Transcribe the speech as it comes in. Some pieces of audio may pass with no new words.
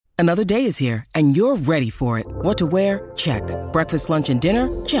Another day is here, and you're ready for it. What to wear? Check. Breakfast, lunch, and dinner?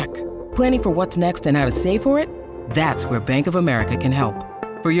 Check. Planning for what's next and how to save for it? That's where Bank of America can help.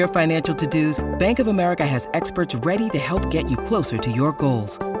 For your financial to-dos, Bank of America has experts ready to help get you closer to your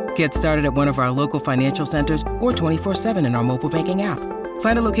goals. Get started at one of our local financial centers or 24/7 in our mobile banking app.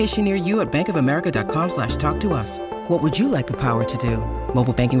 Find a location near you at bankofamerica.com/talktous. What would you like the power to do?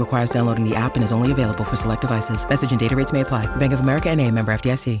 Mobile banking requires downloading the app and is only available for select devices. Message and data rates may apply. Bank of America N.A., member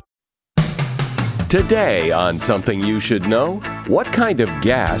FDIC. Today on Something You Should Know, what kind of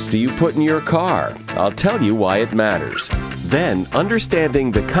gas do you put in your car? I'll tell you why it matters. Then, understanding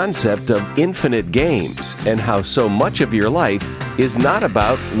the concept of infinite games and how so much of your life is not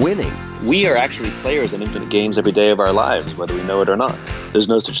about winning. We are actually players in infinite games every day of our lives, whether we know it or not. There's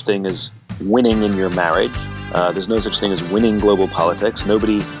no such thing as winning in your marriage. There's no such thing as winning global politics.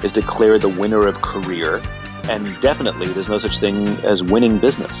 Nobody is declared the winner of career. And definitely, there's no such thing as winning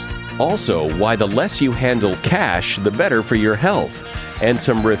business. Also, why the less you handle cash, the better for your health. And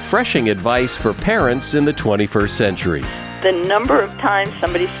some refreshing advice for parents in the 21st century. The number of times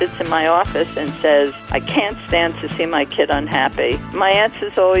somebody sits in my office and says, I can't stand to see my kid unhappy, my answer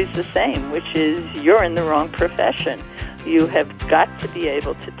is always the same, which is, you're in the wrong profession. You have got to be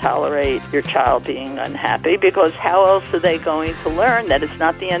able to tolerate your child being unhappy, because how else are they going to learn that it's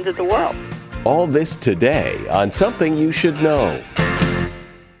not the end of the world? All this today on Something You Should Know.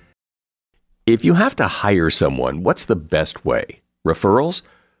 If you have to hire someone, what's the best way? Referrals?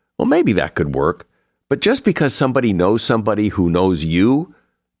 Well, maybe that could work. But just because somebody knows somebody who knows you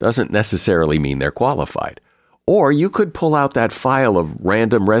doesn't necessarily mean they're qualified. Or you could pull out that file of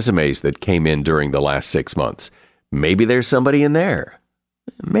random resumes that came in during the last 6 months. Maybe there's somebody in there.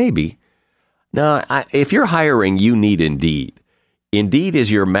 Maybe. Now, if you're hiring, you need Indeed. Indeed is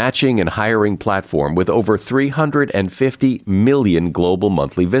your matching and hiring platform with over 350 million global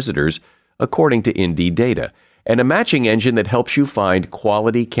monthly visitors, according to Indeed data, and a matching engine that helps you find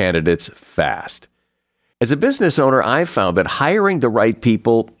quality candidates fast. As a business owner, I've found that hiring the right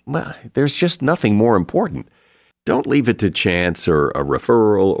people, well, there's just nothing more important. Don't leave it to chance or a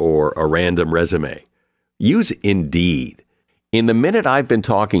referral or a random resume. Use Indeed. In the minute I've been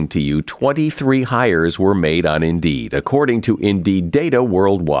talking to you, 23 hires were made on Indeed, according to Indeed data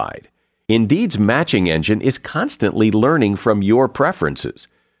worldwide. Indeed's matching engine is constantly learning from your preferences.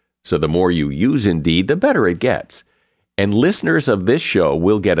 So the more you use Indeed, the better it gets. And listeners of this show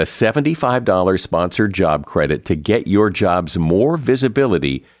will get a $75 sponsored job credit to get your jobs more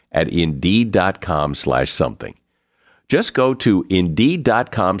visibility at Indeed.com/something. Just go to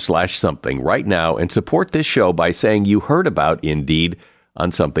Indeed.com/something right now and support this show by saying you heard about Indeed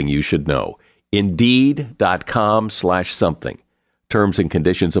on Something You Should Know. Indeed.com/something. Terms and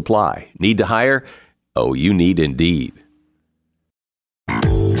conditions apply. Need to hire? Oh, you need Indeed.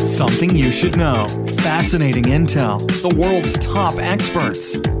 Something you should know. Fascinating intel, the world's top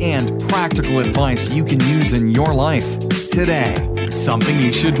experts, and practical advice you can use in your life. Today, Something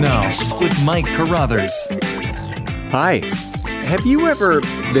You Should Know with Mike Carruthers. Hi. Have you ever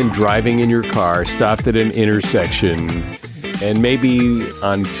been driving in your car, stopped at an intersection, and maybe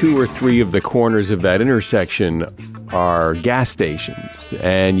on 2 or 3 of the corners of that intersection are gas stations,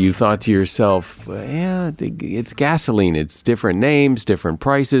 and you thought to yourself, yeah, it's gasoline, it's different names, different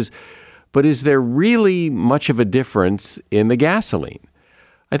prices, but is there really much of a difference in the gasoline?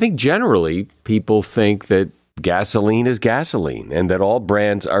 I think generally people think that gasoline is gasoline and that all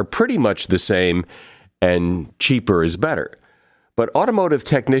brands are pretty much the same and cheaper is better. But automotive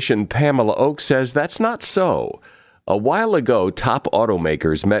technician Pamela Oak says that's not so. A while ago, top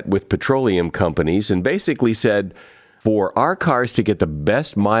automakers met with petroleum companies and basically said, for our cars to get the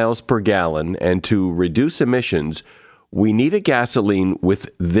best miles per gallon and to reduce emissions, we need a gasoline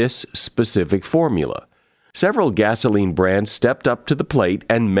with this specific formula. Several gasoline brands stepped up to the plate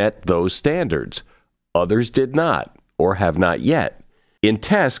and met those standards. Others did not, or have not yet. In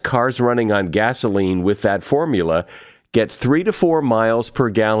tests, cars running on gasoline with that formula get 3 to 4 miles per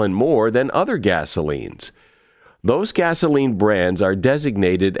gallon more than other gasolines. Those gasoline brands are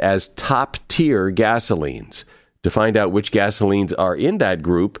designated as top-tier gasolines. To find out which gasolines are in that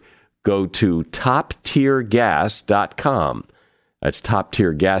group, go to toptiergas.com. That's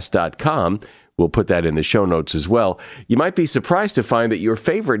toptiergas.com. We'll put that in the show notes as well. You might be surprised to find that your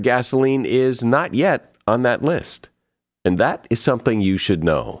favorite gasoline is not yet on that list. And that is something you should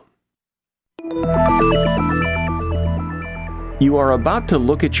know. You are about to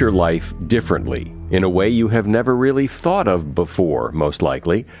look at your life differently, in a way you have never really thought of before, most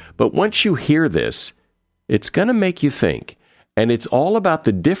likely. But once you hear this, it's going to make you think. And it's all about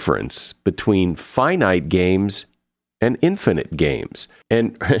the difference between finite games and infinite games.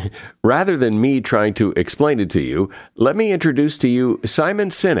 And rather than me trying to explain it to you, let me introduce to you Simon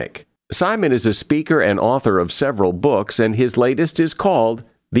Sinek. Simon is a speaker and author of several books, and his latest is called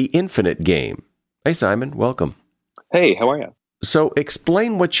The Infinite Game. Hey, Simon, welcome. Hey, how are you? So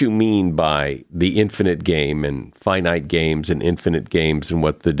explain what you mean by the infinite game and finite games and infinite games and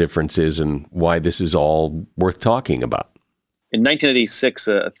what the difference is and why this is all worth talking about. In 1986,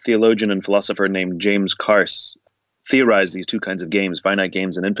 a theologian and philosopher named James Carse theorized these two kinds of games, finite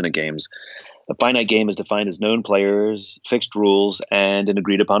games and infinite games. A finite game is defined as known players, fixed rules, and an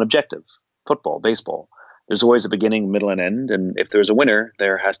agreed-upon objective. Football, baseball. There's always a beginning, middle, and end, and if there's a winner,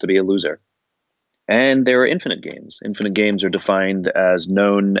 there has to be a loser. And there are infinite games. Infinite games are defined as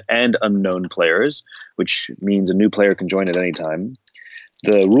known and unknown players, which means a new player can join at any time.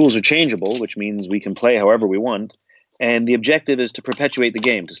 The rules are changeable, which means we can play however we want. And the objective is to perpetuate the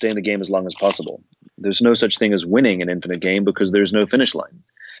game, to stay in the game as long as possible. There's no such thing as winning an infinite game because there's no finish line.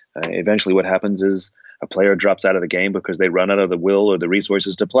 Eventually what happens is a player drops out of the game because they run out of the will or the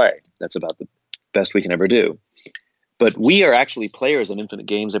resources to play. That's about the best we can ever do. But we are actually players in infinite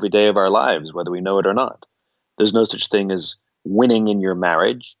games every day of our lives, whether we know it or not. There's no such thing as winning in your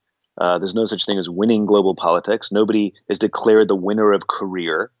marriage. There's no such thing as winning global politics. Nobody is declared the winner of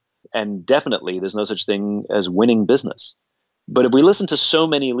career. And definitely there's no such thing as winning business. But if we listen to so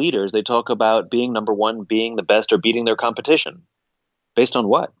many leaders, they talk about being number one, being the best, or beating their competition. Based on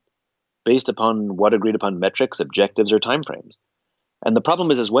what? Based upon what agreed upon metrics, objectives, or timeframes. And the problem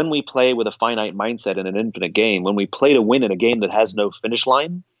is when we play with a finite mindset in an infinite game, when we play to win in a game that has no finish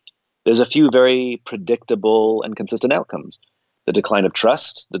line, there's a few very predictable and consistent outcomes. The decline of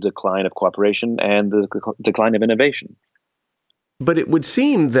trust, the decline of cooperation, and the decline of innovation. But it would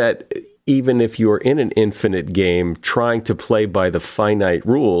seem that even if you're in an infinite game, trying to play by the finite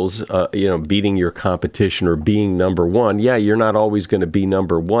rules, beating your competition or being number one, you're not always going to be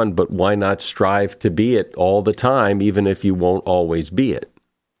number one, but why not strive to be it all the time, even if you won't always be it?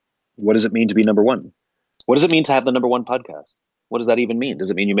 What does it mean to be number one? What does it mean to have the number one podcast? What does that even mean?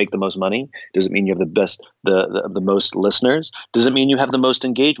 Does it mean you make the most money? Does it mean you have the best, the most listeners? Does it mean you have the most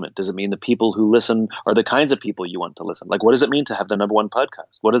engagement? Does it mean the people who listen are the kinds of people you want to listen? Like, what does it mean to have the number one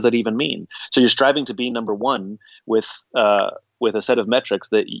podcast? What does that even mean? So you're striving to be number one with a set of metrics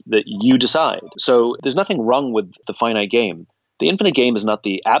that you decide. So there's nothing wrong with the finite game. The infinite game is not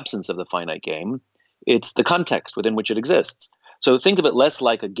the absence of the finite game. It's the context within which it exists. So think of it less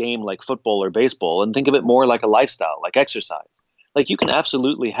like a game like football or baseball and think of it more like a lifestyle, like exercise. Like you can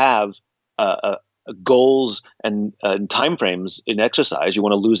absolutely have goals and timeframes in exercise. You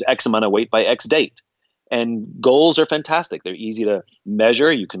want to lose X amount of weight by X date. And goals are fantastic. They're easy to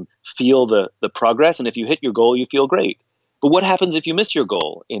measure. You can feel the progress. And if you hit your goal, you feel great. But what happens if you miss your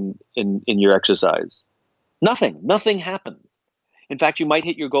goal in your exercise? Nothing happens. In fact, you might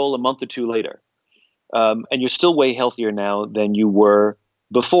hit your goal a month or two later. And you're still way healthier now than you were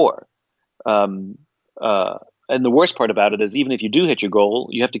before. And the worst part about it is even if you do hit your goal,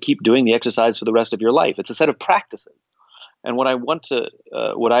 you have to keep doing the exercise for the rest of your life. It's a set of practices. And what I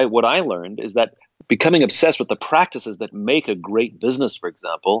learned is that becoming obsessed with the practices that make a great business, for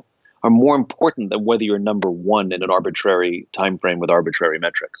example, are more important than whether you're number one in an arbitrary time frame with arbitrary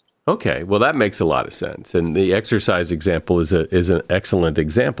metrics. Okay, well, that makes a lot of sense. And the exercise example is an excellent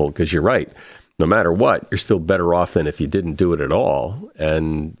example because you're right. No matter what, you're still better off than if you didn't do it at all.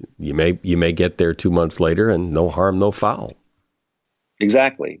 And you may get there 2 months later and no harm, no foul.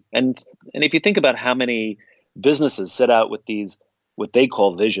 Exactly. And if you think about how many businesses set out with these, what they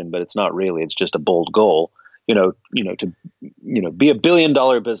call vision, but it's not really, it's just a bold goal, to be $1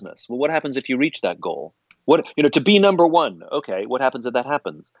 billion business. Well, what happens if you reach that goal? To be number one. Okay. What happens if that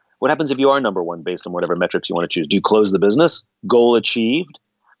happens? What happens if you are number one based on whatever metrics you want to choose? Do you close the business? Goal achieved?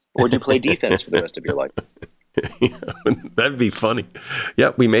 Or do you play defense for the rest of your life? That'd be funny.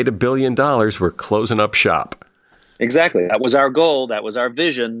 Yeah, we made $1 billion. We're closing up shop. Exactly. That was our goal. That was our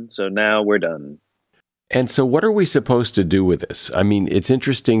vision. So now we're done. And so what are we supposed to do with this? I mean, it's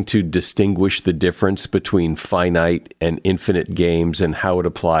interesting to distinguish the difference between finite and infinite games and how it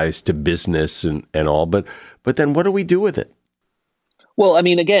applies to business and all. But then what do we do with it? Well, I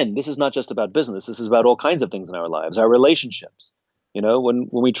mean, again, this is not just about business. This is about all kinds of things in our lives, our relationships. When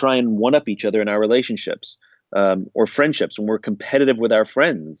we try and one-up each other in our relationships or friendships, when we're competitive with our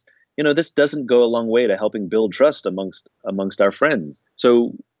friends, this doesn't go a long way to helping build trust amongst our friends.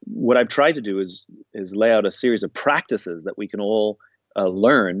 So what I've tried to do is lay out a series of practices that we can all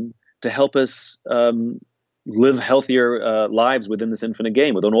learn to help us live healthier lives within this infinite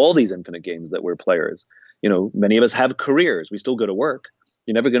game, within all these infinite games that we're players. Many of us have careers. We still go to work.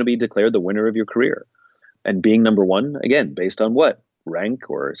 You're never going to be declared the winner of your career. And being number one, again, based on what? Rank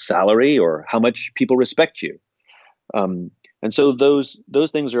or salary or how much people respect you. And so those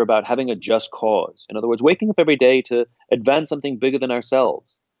things are about having a just cause. In other words, waking up every day to advance something bigger than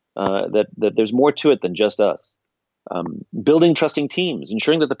ourselves. That there's more to it than just us. Building trusting teams,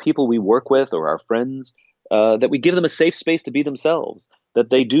 ensuring that the people we work with or our friends, that we give them a safe space to be themselves, that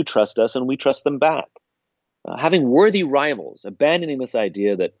they do trust us and we trust them back. Having worthy rivals, abandoning this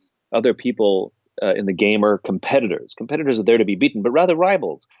idea that other people in the game are competitors. Competitors are there to be beaten, but rather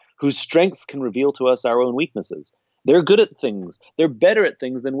rivals whose strengths can reveal to us our own weaknesses. They're good at things. They're better at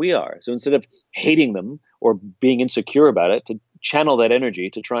things than we are. So instead of hating them or being insecure about it, to channel that energy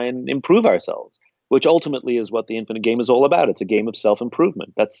to try and improve ourselves, which ultimately is what the infinite game is all about. It's a game of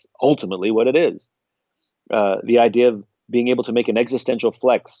self-improvement. That's ultimately what it is. The idea of being able to make an existential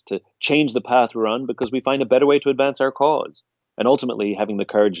flex to change the path we're on because we find a better way to advance our cause, and ultimately having the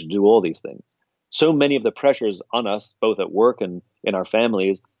courage to do all these things. So many of the pressures on us, both at work and in our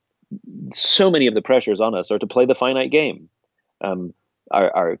families, so many of the pressures on us are to play the finite game.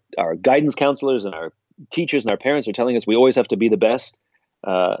 Our guidance counselors and our teachers and our parents are telling us we always have to be the best.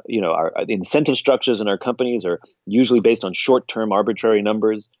 Our incentive structures in our companies are usually based on short-term arbitrary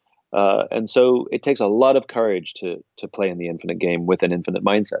numbers. And so it takes a lot of courage to play in the infinite game with an infinite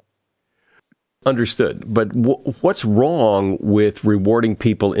mindset. Understood. But what's wrong with rewarding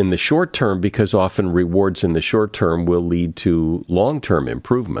people in the short term? Because often rewards in the short term will lead to long-term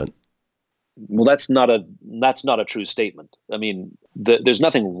improvement. Well, that's not a true statement. I mean, there's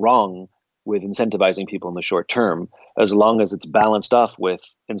nothing wrong with incentivizing people in the short term, as long as it's balanced off with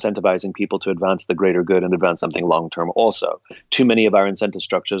incentivizing people to advance the greater good and advance something long term also. Too many of our incentive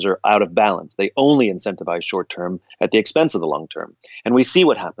structures are out of balance. They only incentivize short term at the expense of the long term. And we see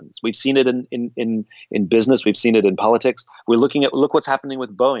what happens. We've seen it in business. We've seen it in politics. Look what's happening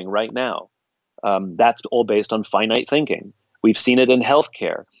with Boeing right now. That's all based on finite thinking. We've seen it in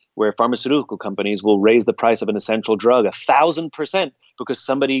healthcare, where pharmaceutical companies will raise the price of an essential drug 1,000% because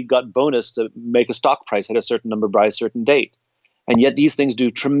somebody got bonus to make a stock price hit a certain number by a certain date. And yet these things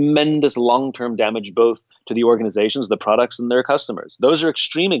do tremendous long-term damage both to the organizations, the products, and their customers. Those are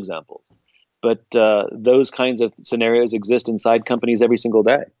extreme examples. But those kinds of scenarios exist inside companies every single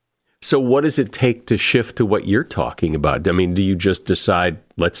day. So what does it take to shift to what you're talking about? I mean, do you just decide,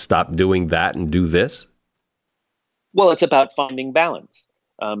 let's stop doing that and do this? Well, it's about finding balance.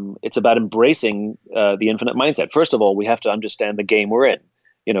 It's about embracing the infinite mindset. First of all, we have to understand the game we're in.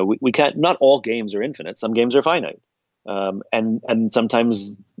 You know, we can't. Not all games are infinite. Some games are finite, and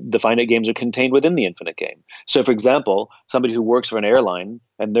sometimes the finite games are contained within the infinite game. So, for example, somebody who works for an airline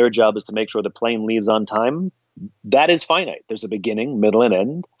and their job is to make sure the plane leaves on time, that is finite. There's a beginning, middle, and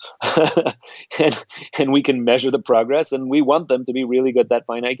end, and we can measure the progress. And we want them to be really good at that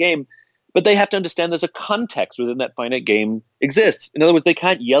finite game. But they have to understand there's a context within that finite game exists. In other words, they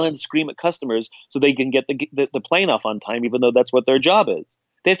can't yell and scream at customers so they can get the plane off on time, even though that's what their job is.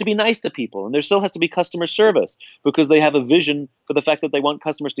 They have to be nice to people, and there still has to be customer service because they have a vision for the fact that they want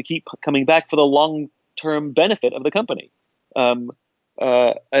customers to keep coming back for the long-term benefit of the company. And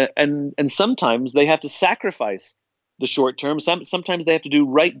sometimes they have to sacrifice the short term. Sometimes they have to do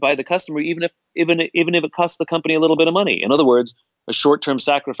right by the customer, even if it costs the company a little bit of money. In other words, a short-term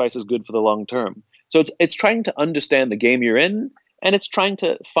sacrifice is good for the long term. So it's trying to understand the game you're in, and it's trying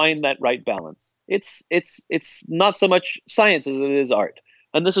to find that right balance. It's not so much science as it is art,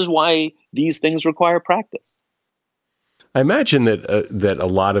 and this is why these things require practice. I imagine that a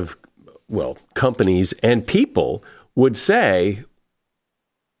lot of companies and people would say,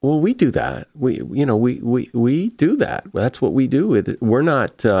 well, we do that. We do that. That's what we do. We're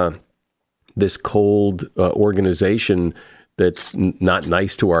not this cold organization that's not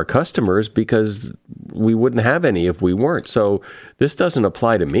nice to our customers, because we wouldn't have any if we weren't. So this doesn't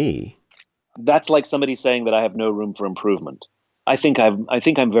apply to me. That's like somebody saying that I have no room for improvement. I think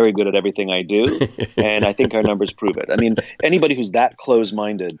I'm very good at everything I do, and I think our numbers prove it. I mean, anybody who's that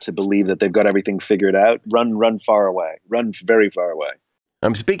close-minded to believe that they've got everything figured out, run far away. Run very far away.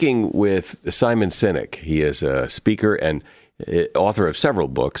 I'm speaking with Simon Sinek. He is a speaker and author of several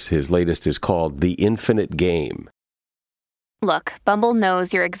books. His latest is called The Infinite Game. Look, Bumble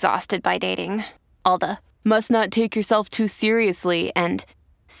knows you're exhausted by dating. All the, must not take yourself too seriously, and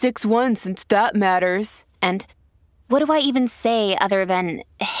 6'1" since that matters, and what do I even say other than,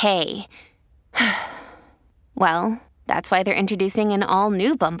 hey? Well, that's why they're introducing an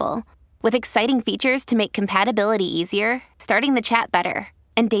all-new Bumble, with exciting features to make compatibility easier, starting the chat better,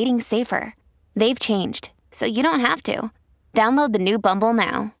 and dating safer. They've changed, so you don't have to. Download the new Bumble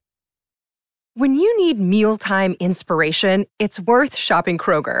now. When you need mealtime inspiration, it's worth shopping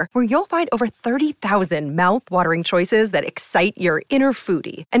Kroger, where you'll find over 30,000 mouth-watering choices that excite your inner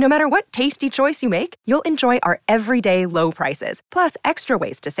foodie. And no matter what tasty choice you make, you'll enjoy our everyday low prices, plus extra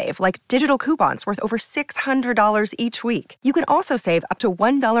ways to save, like digital coupons worth over $600 each week. You can also save up to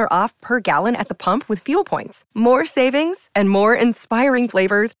 $1 off per gallon at the pump with fuel points. More savings and more inspiring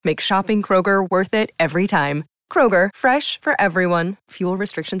flavors make shopping Kroger worth it every time. Kroger, fresh for everyone. Fuel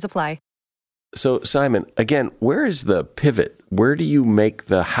restrictions apply. So, Simon, again, where is the pivot? How do you make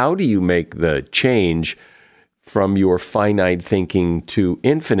the change from your finite thinking to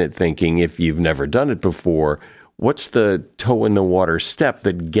infinite thinking if you've never done it before? What's the toe in the water step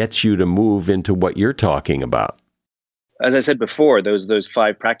that gets you to move into what you're talking about? As I said before, those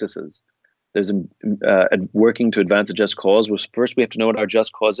 5 practices. There's working to advance a just cause. Was first we have to know what our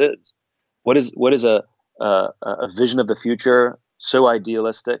just cause is. What is a vision of the future so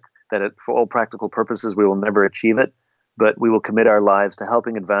idealistic that for all practical purposes, we will never achieve it, but we will commit our lives to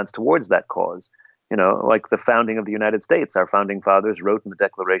helping advance towards that cause. Like the founding of the United States, our founding fathers wrote in the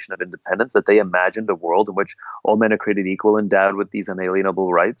Declaration of Independence that they imagined a world in which all men are created equal, endowed with these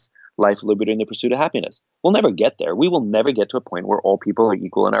unalienable rights, life, liberty, and the pursuit of happiness. We'll never get there. We will never get to a point where all people are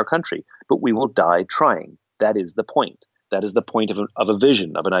equal in our country, but we will die trying. That is the point. That is the point of a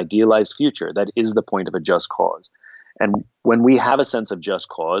vision, of an idealized future. That is the point of a just cause. And when we have a sense of just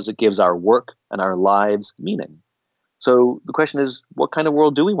cause, it gives our work and our lives meaning. So the question is, what kind of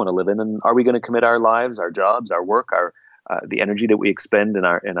world do we want to live in? And are we going to commit our lives, our jobs, our work, the energy that we expend in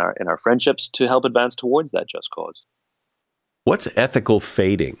our friendships to help advance towards that just cause? What's ethical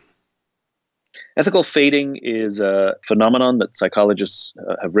fading? Ethical fading is a phenomenon that psychologists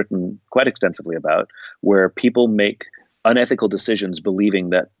have written quite extensively about, where people make unethical decisions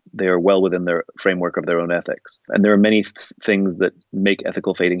believing that they are well within their framework of their own ethics. And there are many things that make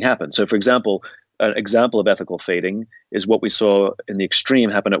ethical fading happen. So, for example, an example of ethical fading is what we saw in the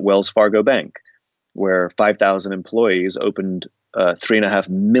extreme happen at Wells Fargo Bank, where 5,000 employees opened 3.5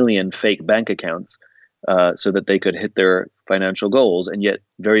 million fake bank accounts so that they could hit their financial goals, and yet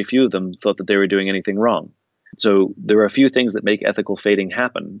very few of them thought that they were doing anything wrong. So there are a few things that make ethical fading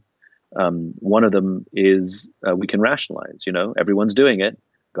happen. One of them is we can rationalize, everyone's doing it.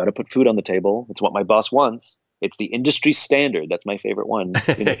 Got to put food on the table. It's what my boss wants. It's the industry standard. That's my favorite one.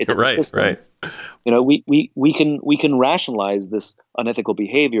 It's right, the system. Right. We can rationalize this unethical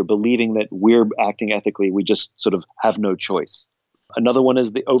behavior, believing that we're acting ethically. We just sort of have no choice. Another one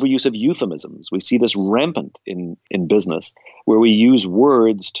is the overuse of euphemisms. We see this rampant in business, where we use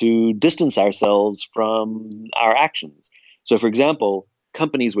words to distance ourselves from our actions. So, for example,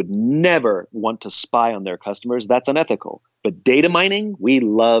 companies would never want to spy on their customers. That's unethical. But data mining, we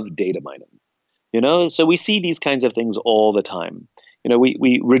love data mining. So we see these kinds of things all the time.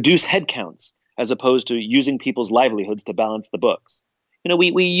 We reduce headcounts as opposed to using people's livelihoods to balance the books.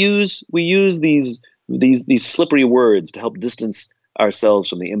 We use these slippery words to help distance ourselves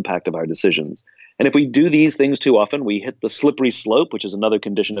from the impact of our decisions. And if we do these things too often, we hit the slippery slope, which is another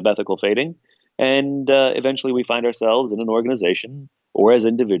condition of ethical fading. And eventually we find ourselves in an organization or as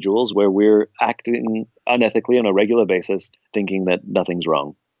individuals where we're acting unethically on a regular basis, thinking that nothing's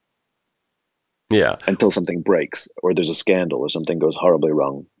wrong. Yeah. Until something breaks or there's a scandal or something goes horribly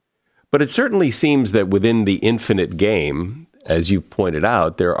wrong. But it certainly seems that within the infinite game, as you pointed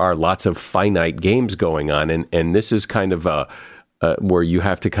out, there are lots of finite games going on. And this is kind of where you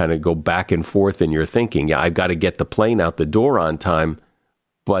have to kind of go back and forth in your thinking. Yeah, I've got to get the plane out the door on time,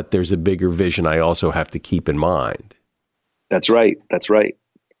 but there's a bigger vision I also have to keep in mind. That's right.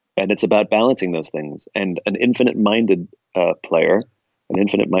 And it's about balancing those things. And an infinite-minded player, an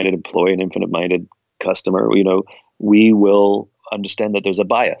infinite-minded employee, an infinite-minded customer, we will understand that there's a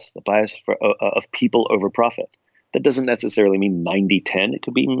bias of people over profit. That doesn't necessarily mean 90-10. It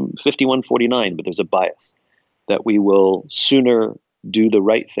could be 51-49, but there's a bias that we will sooner do the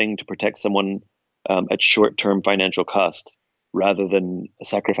right thing to protect someone at short-term financial cost rather than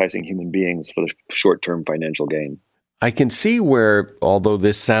sacrificing human beings for the short-term financial gain. I can see where, although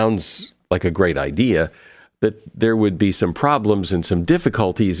this sounds like a great idea, that there would be some problems and some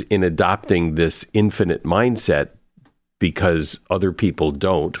difficulties in adopting this infinite mindset because other people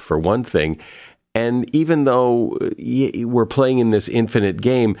don't, for one thing. And even though we're playing in this infinite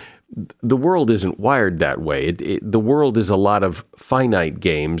game, the world isn't wired that way. The world is a lot of finite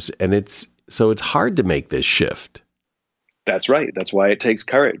games, and it's hard to make this shift. That's right. That's why it takes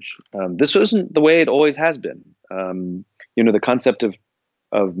courage. This isn't the way it always has been. The concept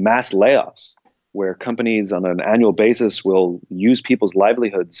of mass layoffs, where companies on an annual basis will use people's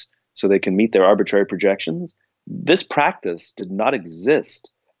livelihoods so they can meet their arbitrary projections. This practice did not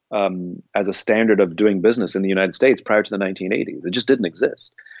exist as a standard of doing business in the United States prior to the 1980s. It just didn't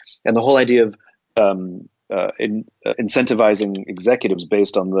exist. And the whole idea of incentivizing executives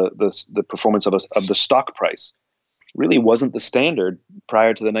based on the performance of the stock price really wasn't the standard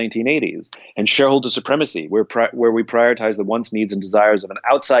prior to the 1980s. And shareholder supremacy, where we prioritize the wants, needs, and desires of an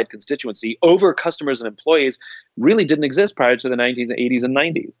outside constituency over customers and employees, really didn't exist prior to the 1980s and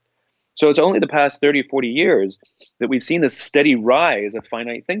 90s. So it's only the past 30 or 40 years that we've seen this steady rise of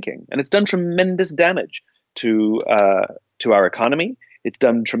finite thinking. And it's done tremendous damage to our economy. It's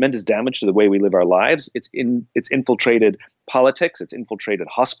done tremendous damage to the way we live our lives. It's infiltrated politics. It's infiltrated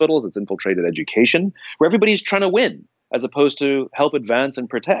hospitals. It's infiltrated education, where everybody's trying to win as opposed to help advance and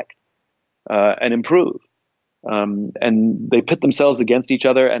protect and improve. And they pit themselves against each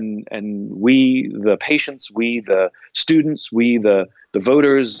other. And we, the patients, we, the students, we, the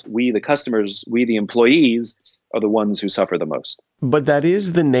voters, we, the customers, we, the employees, are the ones who suffer the most. But that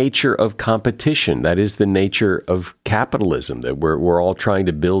is the nature of competition. That is the nature of capitalism, that we're all trying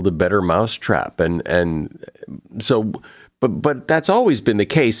to build a better mousetrap. And so, but that's always been the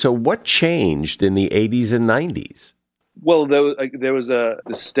case. So what changed in the 80s and 90s? Well, there was a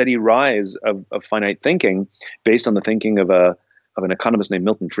steady rise of finite thinking based on the thinking of an economist named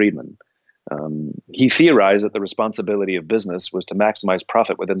Milton Friedman. He theorized that the responsibility of business was to maximize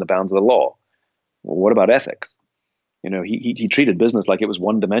profit within the bounds of the law. Well, what about ethics? He treated business like it was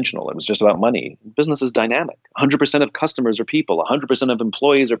one-dimensional. It was just about money. Business is dynamic. 100% of customers are people. 100% of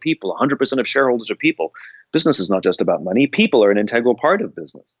employees are people. 100% of shareholders are people. Business is not just about money. People are an integral part of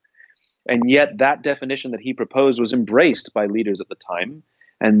business. And yet that definition that he proposed was embraced by leaders at the time,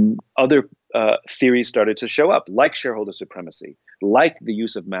 and other theories started to show up, like shareholder supremacy, like the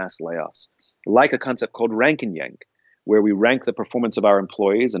use of mass layoffs, like a concept called rank and yank, where we rank the performance of our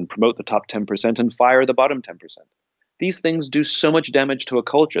employees and promote the top 10% and fire the bottom 10%. These things do so much damage to a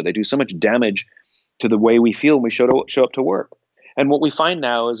culture. They do so much damage to the way we feel when we show up to work. And what we find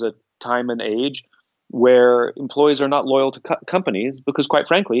now is a time and age where employees are not loyal to companies because, quite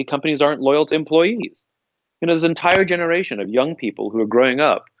frankly, companies aren't loyal to employees. There's an entire generation of young people who are growing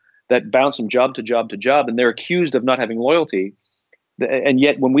up that bounce from job to job to job, and they're accused of not having loyalty. And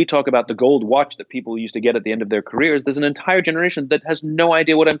yet, when we talk about the gold watch that people used to get at the end of their careers, there's an entire generation that has no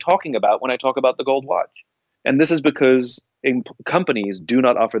idea what I'm talking about when I talk about the gold watch. And this is because companies do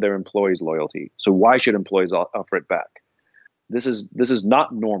not offer their employees loyalty. So why should employees offer it back? This is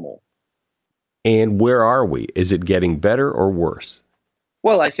not normal. And where are we? Is it getting better or worse?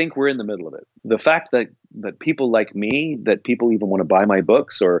 Well, I think we're in the middle of it. The fact that people like me, that people even want to buy my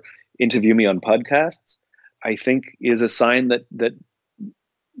books or interview me on podcasts, I think is a sign that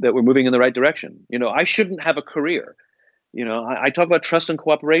we're moving in the right direction. I shouldn't have a career. I talk about trust and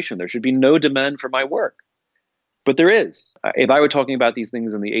cooperation. There should be no demand for my work. But there is. If I were talking about these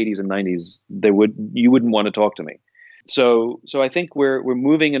things in the 80s and 90s, you wouldn't want to talk to me. So I think we're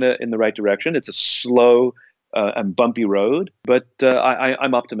moving in the right direction. It's a slow and bumpy road, but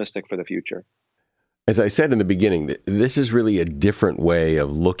I'm optimistic for the future. As I said in the beginning, this is really a different way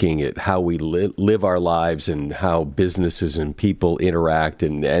of looking at how we live our lives and how businesses and people interact,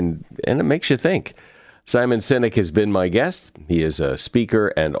 and it makes you think. Simon Sinek has been my guest. He is a speaker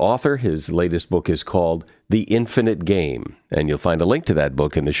and author. His latest book is called The Infinite Game, and you'll find a link to that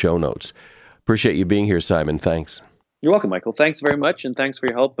book in the show notes. Appreciate you being here, Simon. Thanks. You're welcome, Michael. Thanks very much, and thanks for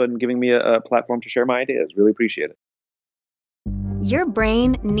your help and giving me a platform to share my ideas. Really appreciate it. Your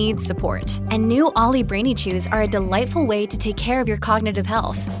brain needs support, and new Ollie Brainy Chews are a delightful way to take care of your cognitive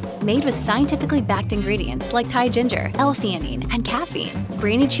health. Made with scientifically backed ingredients like Thai ginger, L-theanine, and caffeine,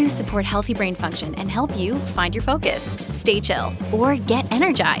 Brainy Chews support healthy brain function and help you find your focus, stay chill, or get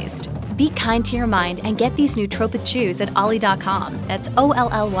energized. Be kind to your mind and get these nootropic chews at ollie.com. That's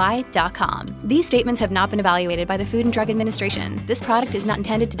OLLY.com. These statements have not been evaluated by the Food and Drug Administration. This product is not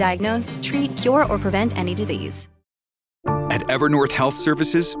intended to diagnose, treat, cure, or prevent any disease. At Evernorth Health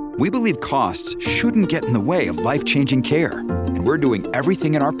Services, we believe costs shouldn't get in the way of life-changing care, and we're doing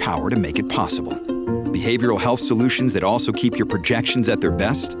everything in our power to make it possible. Behavioral health solutions that also keep your projections at their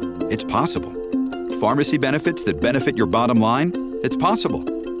best? It's possible. Pharmacy benefits that benefit your bottom line? It's possible.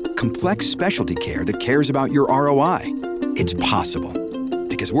 Complex specialty care that cares about your ROI? It's possible.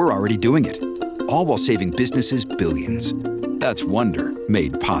 Because we're already doing it. All while saving businesses billions. That's Wonder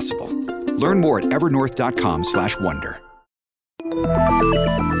made possible. Learn more at evernorth.com/wonder.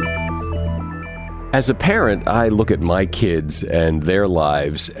 As a parent, I look at my kids and their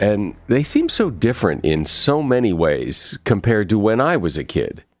lives, and they seem so different in so many ways compared to when I was a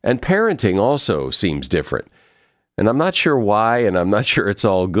kid. And parenting also seems different. And I'm not sure why, and I'm not sure it's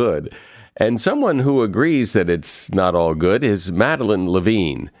all good. And someone who agrees that it's not all good is Madeline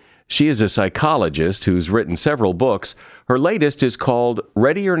Levine. She is a psychologist who's written several books. Her latest is called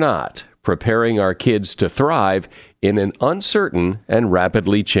Ready or Not: Preparing Our Kids to Thrive in an Uncertain and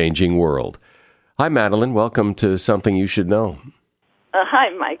Rapidly Changing World. Hi, Madeline. Welcome to Something You Should Know. Hi,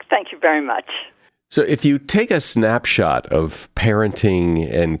 Mike. Thank you very much. So if you take a snapshot of parenting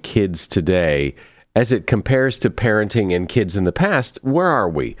and kids today, as it compares to parenting and kids in the past, where are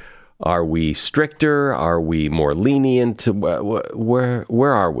we? Are we stricter? Are we more lenient? Where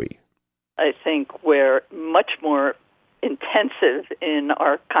are we? I think we're much more intensive in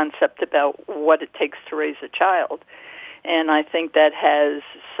our concept about what it takes to raise a child. And I think that has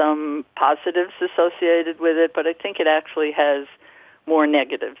some positives associated with it, but I think it actually has more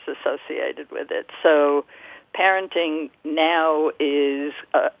negatives associated with it. So parenting now is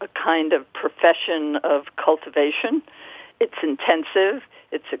a kind of profession of cultivation. It's intensive,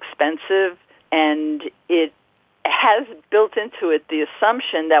 it's expensive, and it has built into it the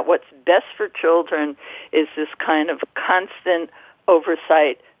assumption that what's best for children is this kind of constant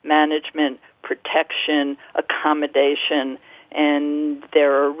oversight, management, protection, accommodation, and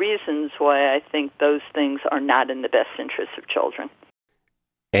there are reasons why I think those things are not in the best interest of children.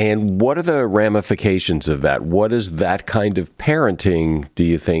 And what are the ramifications of that? What is that kind of parenting, do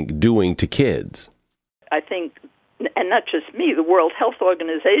you think, doing to kids? I think, and not just me, the World Health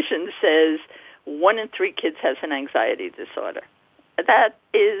Organization says 1 in 3 kids has an anxiety disorder. That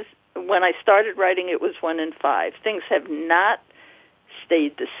is, when I started writing, it was 1 in 5. Things have not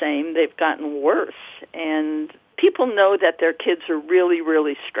stayed the same. They've gotten worse. And people know that their kids are really,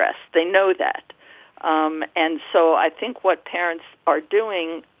 really stressed. They know that. And so I think what parents are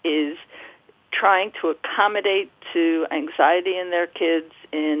doing is trying to accommodate to anxiety in their kids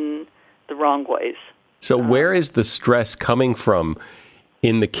in the wrong ways. So where is the stress coming from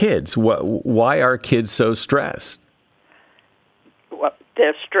in the kids? Why are kids so stressed? Well,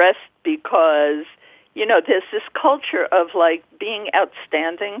 they're stressed because, there's this culture of like being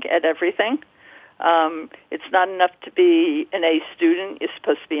outstanding at everything. It's not enough to be an A student. You're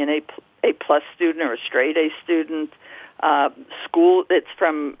supposed to be an A plus student or a straight A student. School, it's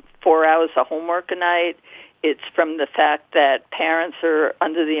from 4 hours of homework a night. It's from the fact that parents are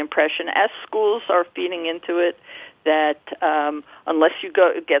under the impression, as schools are feeding into it, that unless you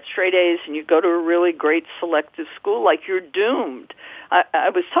get straight A's and you go to a really great selective school, like you're doomed. I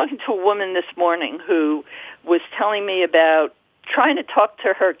was talking to a woman this morning who was telling me about trying to talk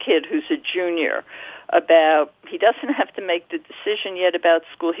to her kid who's a junior about, he doesn't have to make the decision yet about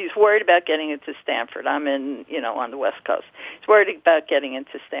school. He's worried about getting into Stanford. I'm on the West Coast. He's worried about getting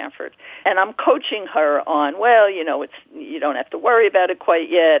into Stanford. And I'm coaching her on, you don't have to worry about it quite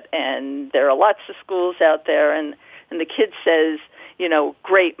yet, and there are lots of schools out there. And the kid says,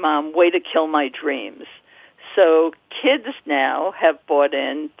 great, Mom, way to kill my dreams. So kids now have bought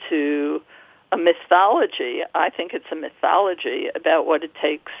into a mythology. I think it's a mythology about what it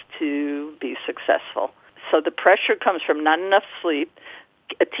takes to be successful. So the pressure comes from not enough sleep.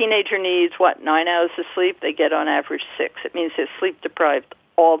 A teenager needs, 9 hours of sleep? They get on average 6. It means they're sleep deprived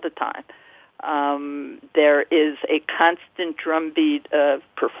all the time. There is a constant drumbeat of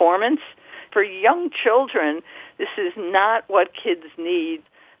performance. For young children, this is not what kids need.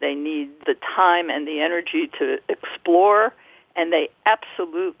 They need the time and the energy to explore, and they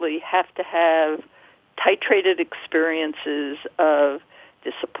absolutely have to have titrated experiences of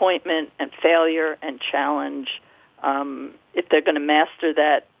disappointment and failure and challenge if they're going to master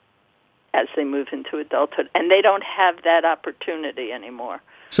that as they move into adulthood. And they don't have that opportunity anymore.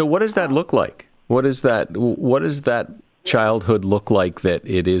 So what does that look like? What does that childhood look like that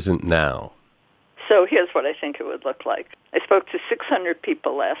it isn't now? So here's what I think it would look like. I spoke to 600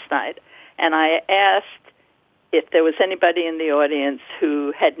 people last night, and I asked if there was anybody in the audience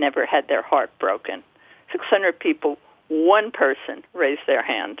who had never had their heart broken. 600 people, one person raised their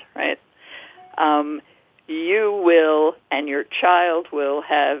hand, right? You will, and your child will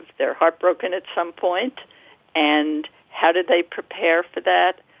have their heart broken at some point. And how do they prepare for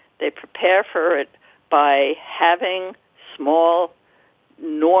that? They prepare for it by having small,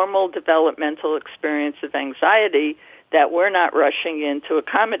 normal developmental experience of anxiety that we're not rushing in to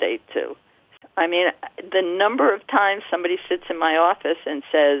accommodate to. I mean, the number of times somebody sits in my office and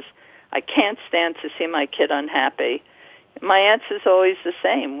says, I can't stand to see my kid unhappy, my answer is always the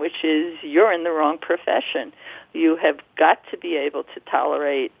same, which is you're in the wrong profession. You have got to be able to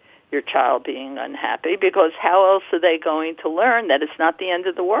tolerate your child being unhappy, because how else are they going to learn that it's not the end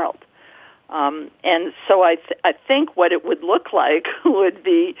of the world? And so I think what it would look like would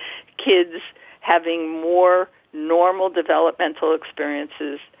be kids having more normal developmental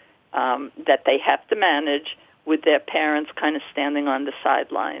experiences that they have to manage with their parents kind of standing on the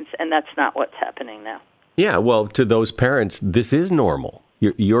sidelines, and that's not what's happening now. Yeah, well, to those parents, this is normal.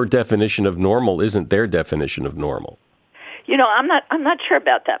 Your definition of normal isn't their definition of normal. I'm not sure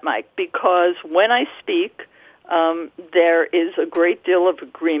about that, Mike, because when I speak, there is a great deal of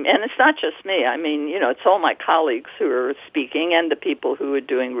agreement, and it's not just me. I mean, it's all my colleagues who are speaking and the people who are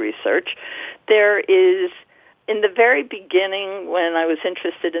doing research. There is, in the very beginning, when I was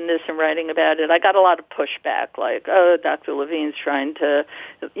interested in this and writing about it, I got a lot of pushback, like, oh, Dr. Levine's trying to,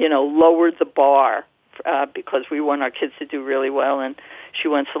 lower the bar because we want our kids to do really well, and she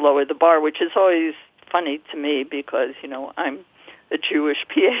wants to lower the bar, which is always funny to me because, I'm a Jewish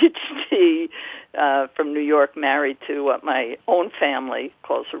PhD from New York, married to what my own family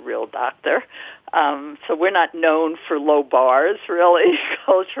calls a real doctor. So we're not known for low bars, really,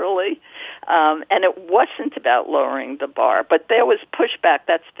 culturally. And it wasn't about lowering the bar, but there was pushback.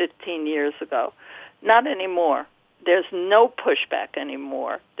 That's 15 years ago. Not anymore. There's no pushback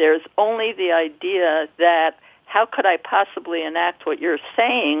anymore. There's only the idea that how could I possibly enact what you're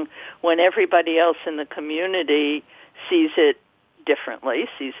saying when everybody else in the community sees it differently,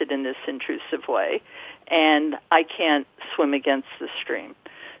 sees it in this intrusive way, and I can't swim against the stream.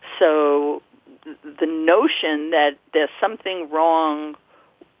 So the notion that there's something wrong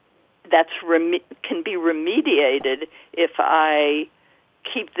that can be remediated if I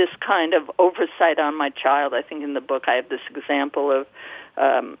keep this kind of oversight on my child. I think in the book I have this example of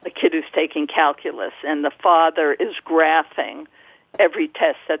a kid who's taking calculus, and the father is graphing every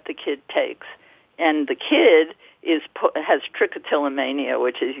test that the kid takes. And the kid has trichotillomania,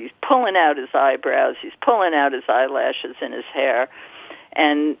 which is he's pulling out his eyebrows, he's pulling out his eyelashes and his hair.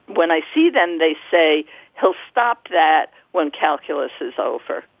 And when I see them, they say, he'll stop that when calculus is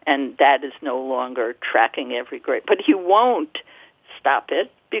over, and Dad is no longer tracking every grade. But he won't stop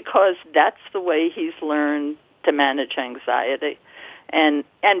it because that's the way he's learned to manage anxiety. And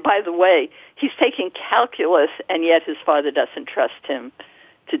by the way, he's taking calculus, and yet his father doesn't trust him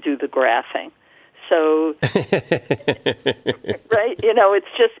to do the graphing. So, right,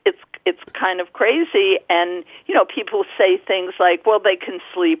 it's kind of crazy. And, people say things like, well, they can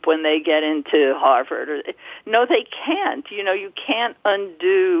sleep when they get into Harvard. No, they can't. You can't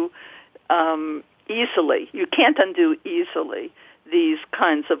undo easily. You can't undo easily these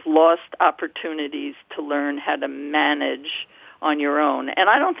kinds of lost opportunities to learn how to manage on your own. And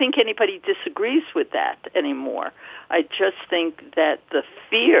I don't think anybody disagrees with that anymore. I just think that the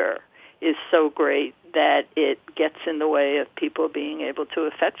fear is so great that it gets in the way of people being able to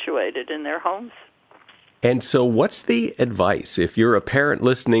effectuate it in their homes. And so what's the advice if you're a parent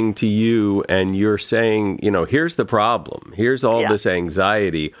listening to you and you're saying, here's the problem, here's all this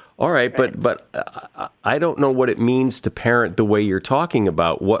anxiety. All right, but I don't know what it means to parent the way you're talking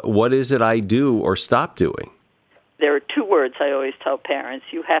about. What is it I do or stop doing? There are two words I always tell parents.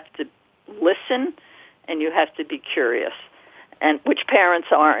 You have to listen and you have to be curious. And which parents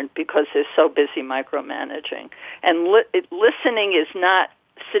aren't because they're so busy micromanaging. And listening is not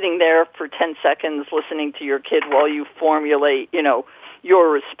sitting there for 10 seconds listening to your kid while you formulate, your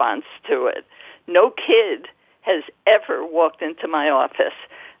response to it. No kid has ever walked into my office,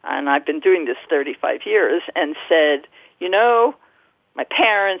 and I've been doing this 35 years, and said, my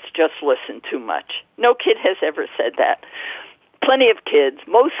parents just listen too much. No kid has ever said that. Plenty of kids,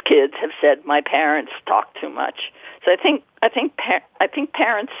 most kids have said, my parents talk too much. So I think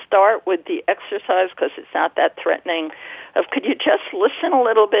parents start with the exercise because it's not that threatening of could you just listen a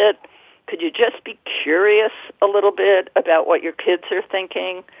little bit? Could you just be curious a little bit about what your kids are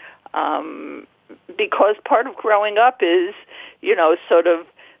thinking? Because part of growing up is, sort of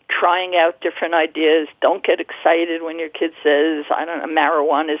trying out different ideas. Don't get excited when your kid says,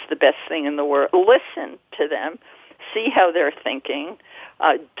 marijuana is the best thing in the world. Listen to them. See how they're thinking.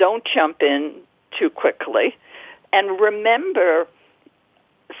 Don't jump in too quickly. And remember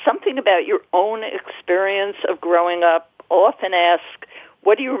something about your own experience of growing up. Often ask,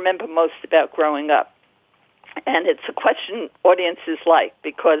 what do you remember most about growing up? And it's a question audiences like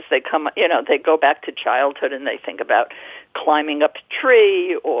because they go back to childhood and they think about climbing up a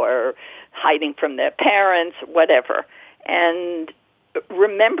tree or hiding from their parents, whatever. And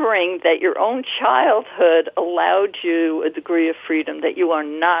remembering that your own childhood allowed you a degree of freedom that you are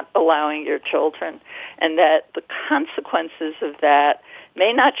not allowing your children, and that the consequences of that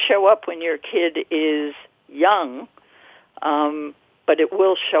may not show up when your kid is young, but it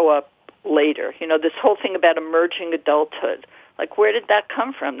will show up later. This whole thing about emerging adulthood, like where did that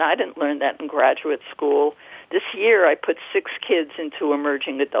come from? Now, I didn't learn that in graduate school. This year I put 6 kids into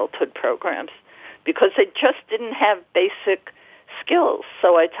emerging adulthood programs because they just didn't have basic skills.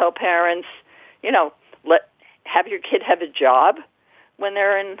 So I tell parents, have your kid have a job when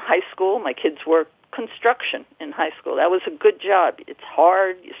they're in high school. My kids work construction in high school. That was a good job. It's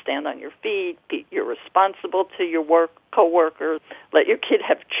hard. You stand on your feet. You're responsible to your co-workers. Let your kid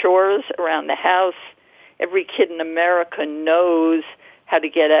have chores around the house. Every kid in America knows how to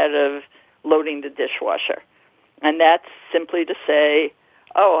get out of loading the dishwasher. And that's simply to say,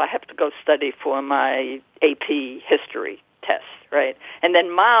 oh, I have to go study for my AP history test, right? And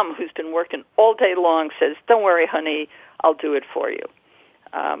then mom, who's been working all day long, says, don't worry, honey, I'll do it for you.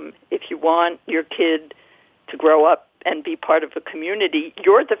 If you want your kid to grow up and be part of a community,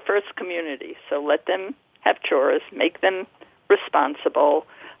 you're the first community. So let them have chores, make them responsible,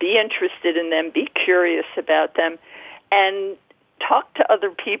 be interested in them, be curious about them, and talk to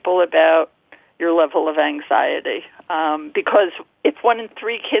other people about your level of anxiety. Because if 1 in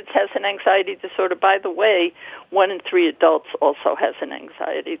 3 kids has an anxiety disorder, by the way, 1 in 3 adults also has an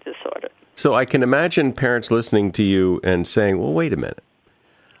anxiety disorder. So I can imagine parents listening to you and saying, well, wait a minute.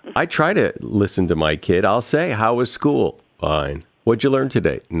 I try to listen to my kid. I'll say, how was school? Fine. What'd you learn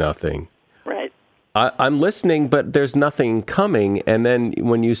today? Nothing. Right. I'm listening, but there's nothing coming. And then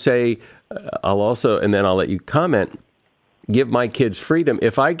when you say, I'll let you comment, give my kids freedom.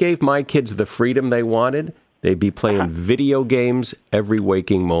 If I gave my kids the freedom they wanted, they'd be playing video games every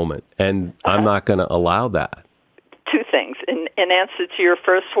waking moment. And I'm not going to allow that. 2 things. In answer to your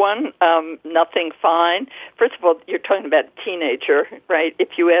first one, nothing, fine. First of all, you're talking about a teenager, right?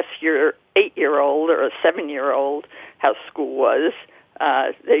 If you ask your 8-year-old or a 7-year-old how school was,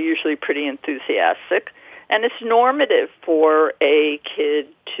 they're usually pretty enthusiastic. And it's normative for a kid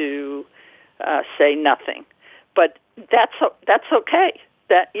to say nothing. But that's okay.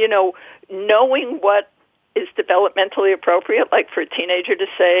 That, knowing what is developmentally appropriate, like for a teenager to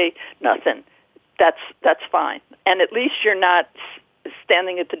say nothing, that's fine. And at least you're not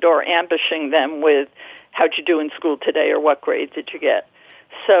standing at the door ambushing them with, how'd you do in school today or what grade did you get?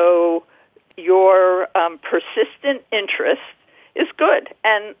 So your persistent interest is good.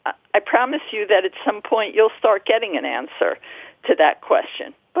 And I promise you that at some point you'll start getting an answer to that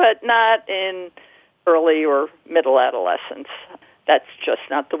question, but not in early or middle adolescence. That's just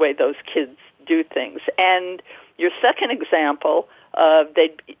not the way those kids do things. And your second example of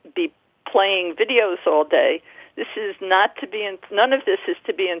they'd be playing videos all day, none of this is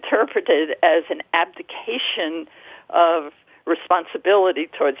to be interpreted as an abdication of responsibility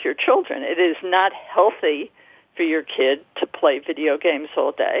towards your children. It is not healthy for your kid to play video games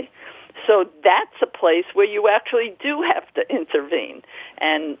all day. So that's a place where you actually do have to intervene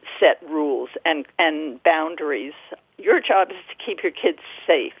and set rules and boundaries. Your job is to keep your kids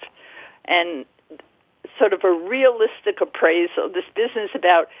safe. And sort of a realistic appraisal, this business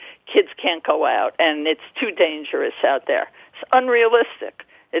about kids can't go out and it's too dangerous out there. It's unrealistic.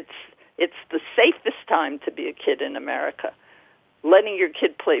 It's the safest time to be a kid in America. Letting your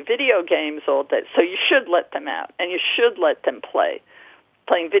kid play video games all day, so you should let them out and you should let them play.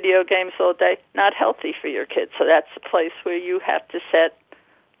 Playing video games all day, not healthy for your kids. So that's a place where you have to set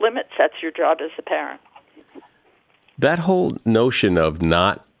limits. That's your job as a parent. That whole notion of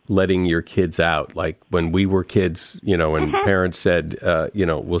not letting your kids out, like when we were kids, when parents said,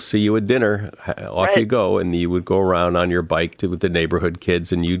 we'll see you at dinner, off you go, and you would go around on your bike with the neighborhood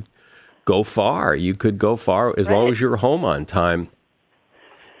kids, and you'd go far. You could go far as long as you're home on time.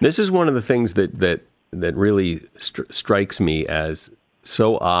 This is one of the things that really strikes me as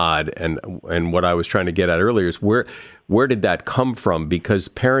so odd, and what I was trying to get at earlier is where did that come from? Because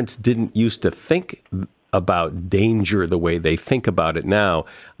parents didn't used to think about danger the way they think about it now.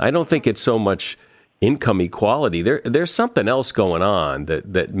 I don't think it's so much income equality. There's something else going on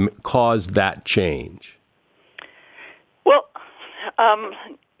that caused that change. Well,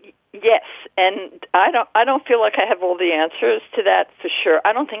 yes, and I don't feel like I have all the answers to that for sure.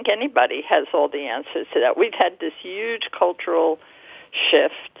 I don't think anybody has all the answers to that. We've had this huge cultural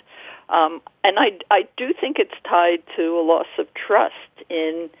shift, and I do think it's tied to a loss of trust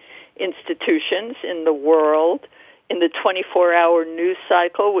in institutions, in the world, in the 24-hour news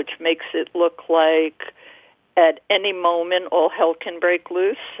cycle, which makes it look like at any moment all hell can break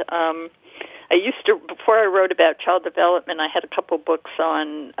loose. I used to, before I wrote about child development, I had a couple books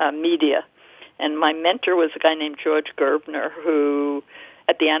on media, and my mentor was a guy named George Gerbner, who,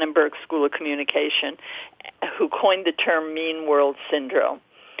 at the Annenberg School of Communication, who coined the term mean world syndrome.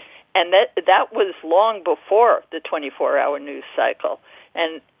 And that was long before the 24-hour news cycle.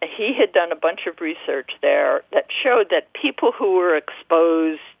 And he had done a bunch of research there that showed that people who were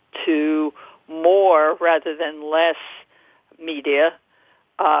exposed to more rather than less media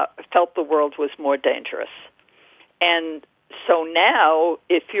felt the world was more dangerous. And so now,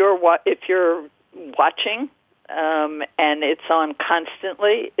 if you're watching and it's on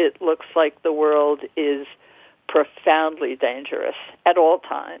constantly, it looks like the world is profoundly dangerous at all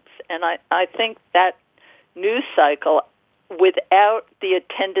times. And I think that news cycle, without the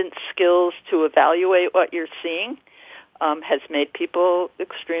attendant skills to evaluate what you're seeing, has made people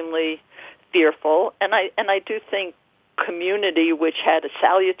extremely fearful. And I do think community, which had a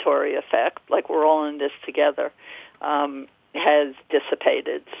salutary effect, like we're all in this together, has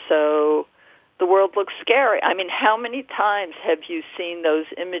dissipated. So the world looks scary. I mean, how many times have you seen those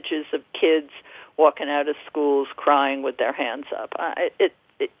images of kids walking out of schools crying with their hands up?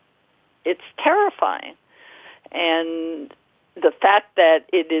 It's terrifying. And the fact that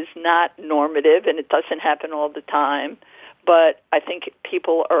it is not normative and it doesn't happen all the time, but I think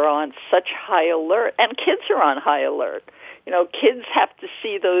people are on such high alert, and kids are on high alert. You know, kids have to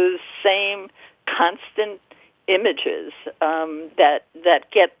see those same constant images that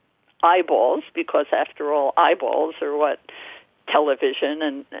get eyeballs, because after all, eyeballs are what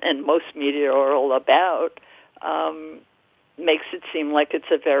television and most media are all about, makes it seem like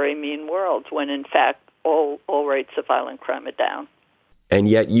it's a very mean world, when in fact all rates of violent crime are down. And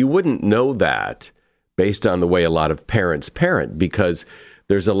yet you wouldn't know that based on the way a lot of parents parent, because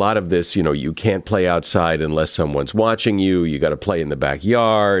there's a lot of this, you know, you can't play outside unless someone's watching you. You got to play in the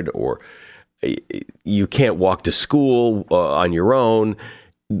backyard, or you can't walk to school on your own.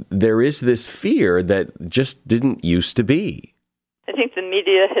 There is this fear that just didn't used to be. I think the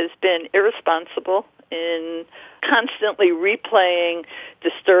media has been irresponsible in constantly replaying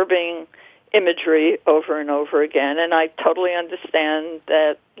disturbing imagery over and over again. And I totally understand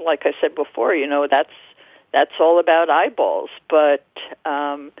that, like I said before, you know, that's all about eyeballs. But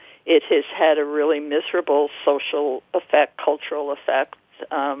it has had a really miserable social effect, cultural effect.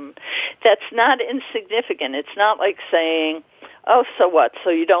 That's not insignificant. It's not like saying, oh, so what? So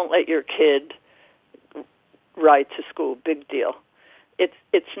you don't let your kid ride to school, big deal.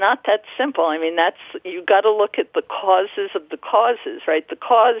 It's not that simple. I mean, you got to look at the causes of the causes, right? The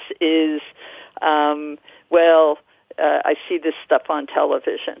cause is, I see this stuff on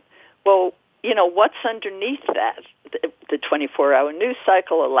television. Well, you know, what's underneath that? The 24-hour news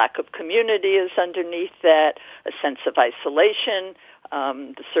cycle, a lack of community is underneath that, a sense of isolation.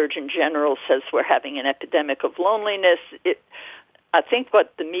 The Surgeon General says we're having an epidemic of loneliness. I think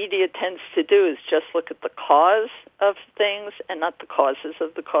what the media tends to do is just look at the cause of things and not the causes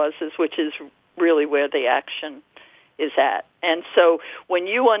of the causes, which is really where the action is at. And so when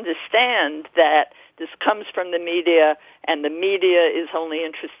you understand that this comes from the media, and the media is only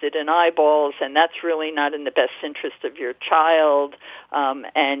interested in eyeballs, and that's really not in the best interest of your child,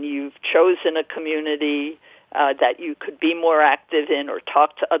 and you've chosen a community that you could be more active in or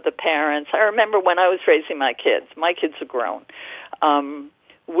talk to other parents. I remember when I was raising my kids are grown.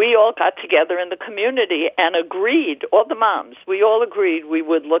 We all got together in the community and agreed, all the moms, we all agreed we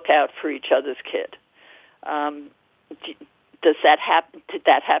would look out for each other's kid. Does that happen? Did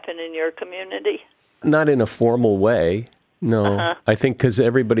that happen in your community? Not in a formal way, no. Uh-huh. I think because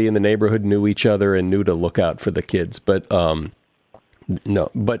everybody in the neighborhood knew each other and knew to look out for the kids. But no,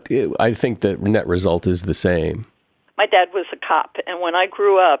 but I think the net result is the same. My dad was a cop, and when I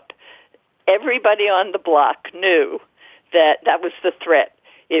grew up, everybody on the block knew that was the threat.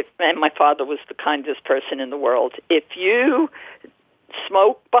 And my father was the kindest person in the world. If you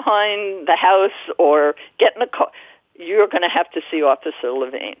smoke behind the house or get in a car, you're going to have to see Officer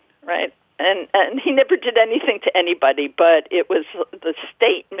Levine, right? And he never did anything to anybody, but it was, the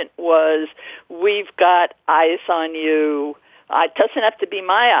statement was, we've got eyes on you. It doesn't have to be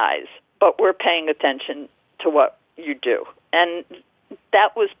my eyes, but we're paying attention to what you do. And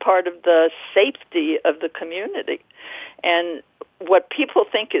that was part of the safety of the community. And what people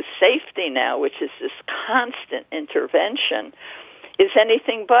think is safety now, which is this constant intervention, is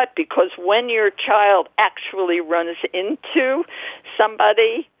anything but, because when your child actually runs into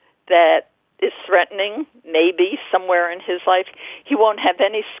somebody that is threatening, maybe somewhere in his life, he won't have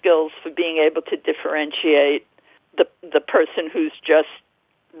any skills for being able to differentiate the person who's just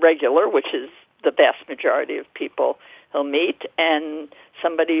regular, which is the vast majority of people he'll meet, and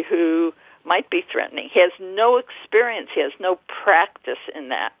somebody who might be threatening. He has no experience. He has no practice in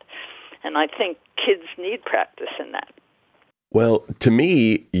that. And I think kids need practice in that. Well, to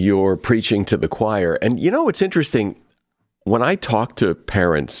me, you're preaching to the choir. And you know, it's interesting. When I talk to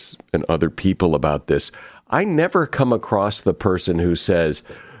parents and other people about this, I never come across the person who says,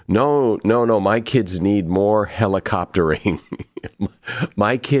 no, my kids need more helicoptering.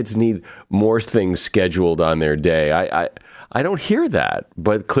 My kids need more things scheduled on their day. I don't hear that,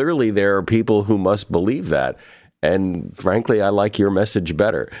 but clearly there are people who must believe that. And frankly, I like your message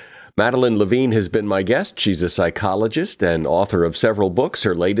better. Madeline Levine has been my guest. She's a psychologist and author of several books.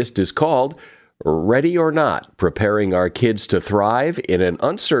 Her latest is called Ready or Not, Preparing Our Kids to Thrive in an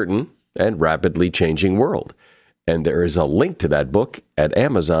Uncertain and Rapidly Changing World. And there is a link to that book at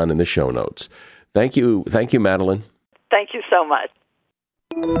Amazon in the show notes. Thank you, Madeline. Thank you so much.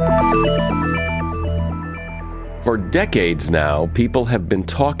 For decades now, people have been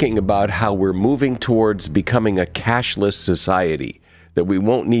talking about how we're moving towards becoming a cashless society, that we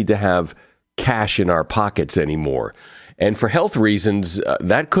won't need to have cash in our pockets anymore. And for health reasons,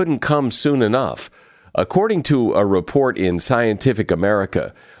 that couldn't come soon enough. According to a report in Scientific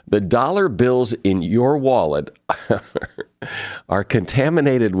America, the dollar bills in your wallet are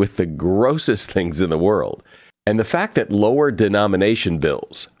contaminated with the grossest things in the world. And the fact that lower denomination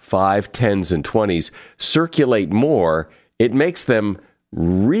bills, 5, 10s, and 20s, circulate more, it makes them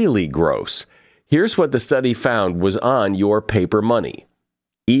really gross. Here's what the study found was on your paper money.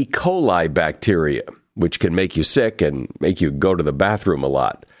 E. coli bacteria, which can make you sick and make you go to the bathroom a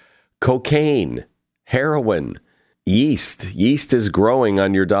lot. Cocaine, heroin, yeast. Yeast is growing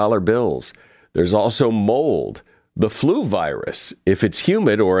on your dollar bills. There's also mold. The flu virus, if it's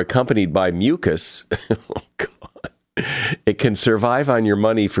humid or accompanied by mucus, oh God, it can survive on your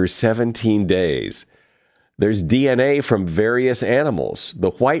money for 17 days. There's DNA from various animals, the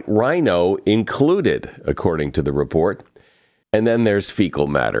white rhino included, according to the report. And then there's fecal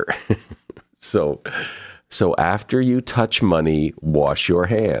matter. So after you touch money, wash your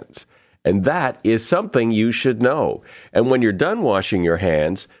hands. And that is something you should know. And when you're done washing your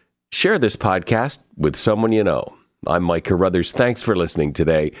hands, share this podcast with someone you know. I'm Mike Carruthers. Thanks for listening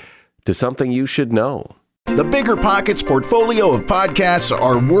today to Something You Should Know. The Bigger Pockets portfolio of podcasts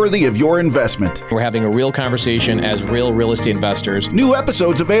are worthy of your investment. We're having a real conversation as real estate investors. New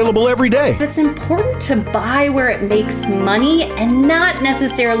episodes available every day. It's important to buy where it makes money and not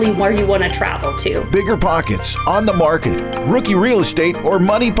necessarily where you want to travel to. Bigger Pockets, On the Market, Rookie Real Estate, or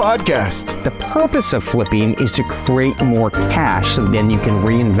Money Podcast. The purpose of flipping is to create more cash so then you can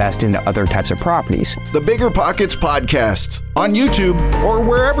reinvest into other types of properties. The Bigger Pockets Podcast on YouTube or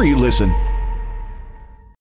wherever you listen.